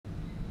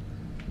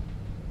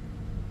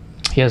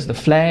Here's the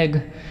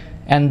flag,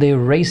 and they're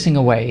racing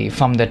away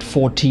from that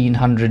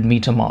 1400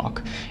 meter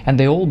mark, and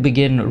they all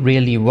begin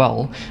really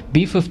well.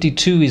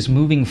 B52 is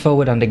moving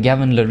forward under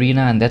Gavin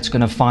Larina, and that's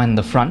going to find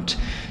the front.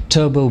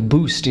 Turbo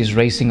Boost is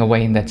racing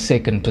away in that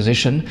second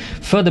position.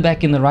 Further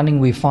back in the running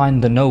we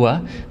find the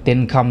Noah,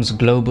 then comes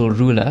Global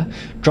Ruler,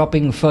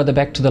 dropping further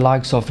back to the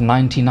likes of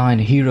 99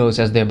 Heroes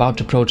as they're about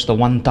to approach the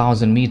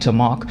 1000 meter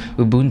mark.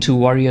 Ubuntu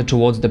Warrior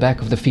towards the back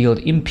of the field,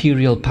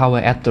 Imperial Power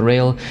at the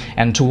rail,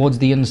 and towards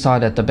the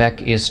inside at the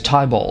back is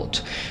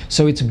Tybalt.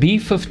 So it's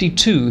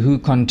B52 who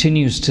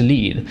continues to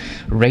lead.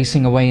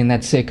 Racing away in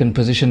that second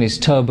position is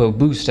Turbo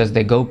Boost as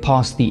they go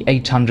past the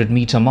 800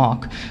 meter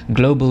mark.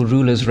 Global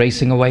Rulers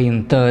racing away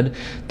in third,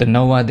 the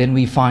Noah, then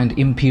we find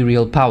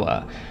Imperial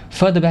Power.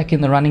 Further back in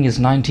the running is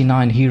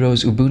 99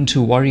 Heroes,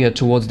 Ubuntu Warrior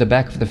towards the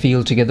back of the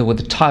field together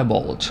with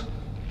Tybalt.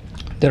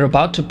 They're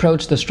about to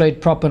approach the straight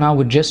proper now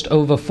with just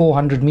over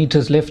 400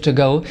 meters left to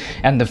go,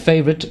 and the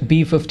favorite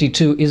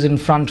B52 is in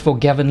front for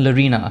Gavin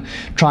Larina.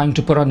 Trying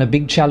to put on a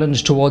big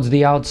challenge towards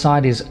the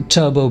outside is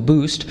Turbo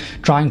Boost.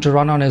 Trying to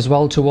run on as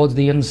well towards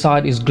the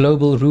inside is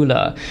Global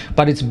Ruler,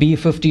 but it's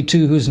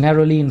B52 who's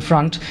narrowly in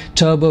front.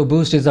 Turbo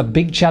Boost is a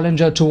big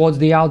challenger towards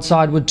the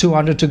outside with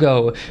 200 to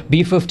go.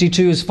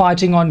 B52 is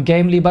fighting on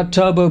gamely, but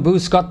Turbo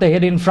Boost got the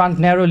head in front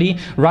narrowly.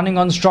 Running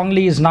on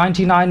strongly is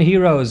 99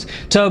 Heroes.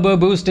 Turbo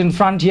Boost in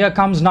front. Here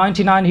comes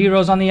 99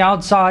 Heroes on the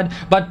outside,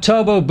 but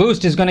Turbo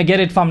Boost is going to get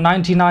it from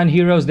 99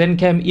 Heroes. Then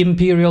came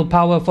Imperial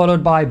Power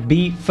followed by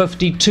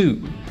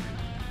B52.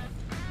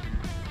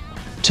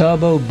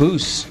 Turbo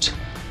Boost,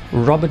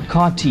 Robert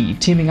Carty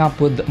teaming up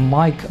with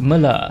Mike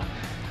Miller.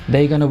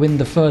 They're going to win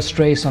the first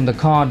race on the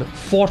card.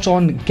 Fought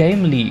on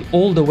gamely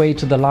all the way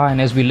to the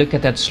line. As we look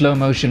at that slow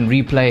motion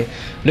replay,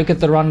 look at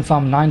the run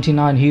from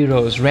 99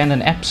 Heroes. Ran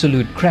an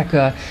absolute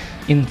cracker.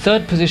 In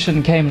third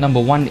position came number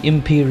 1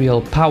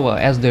 Imperial Power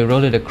as they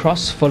roll it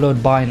across,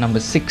 followed by number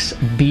 6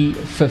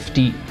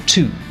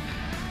 B52.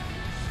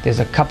 There's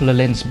a couple of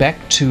lengths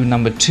back to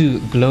number 2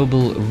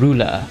 Global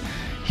Ruler.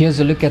 Here's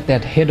a look at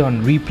that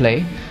head-on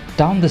replay.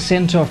 Down the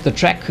center of the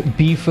track,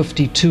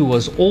 B52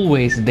 was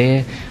always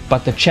there,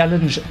 but the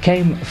challenge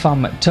came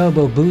from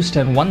Turbo Boost,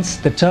 and once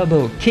the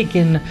turbo kick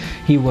in,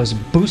 he was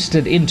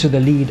boosted into the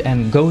lead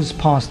and goes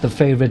past the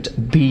favorite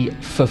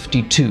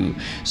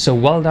B52. So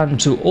well done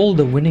to all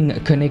the winning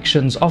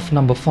connections of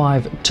number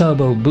 5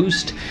 Turbo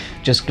Boost.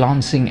 Just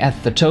glancing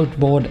at the tote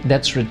board,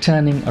 that's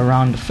returning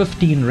around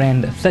 15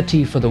 Rand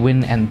 30 for the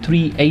win and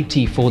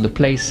 380 for the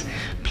place.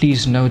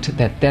 Please note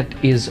that that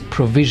is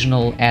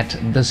provisional at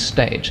this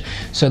stage.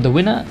 So the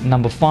winner,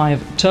 number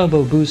 5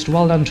 Turbo Boost.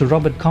 Well done to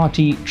Robert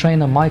Carty,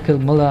 trainer Michael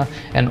Miller,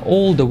 and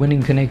all the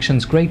winning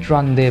connections. Great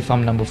run there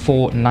from number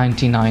 4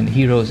 99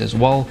 Heroes as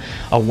well.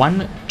 A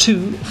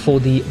 1-2 for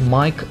the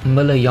Mike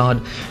Miller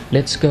yard.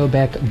 Let's go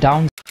back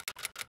down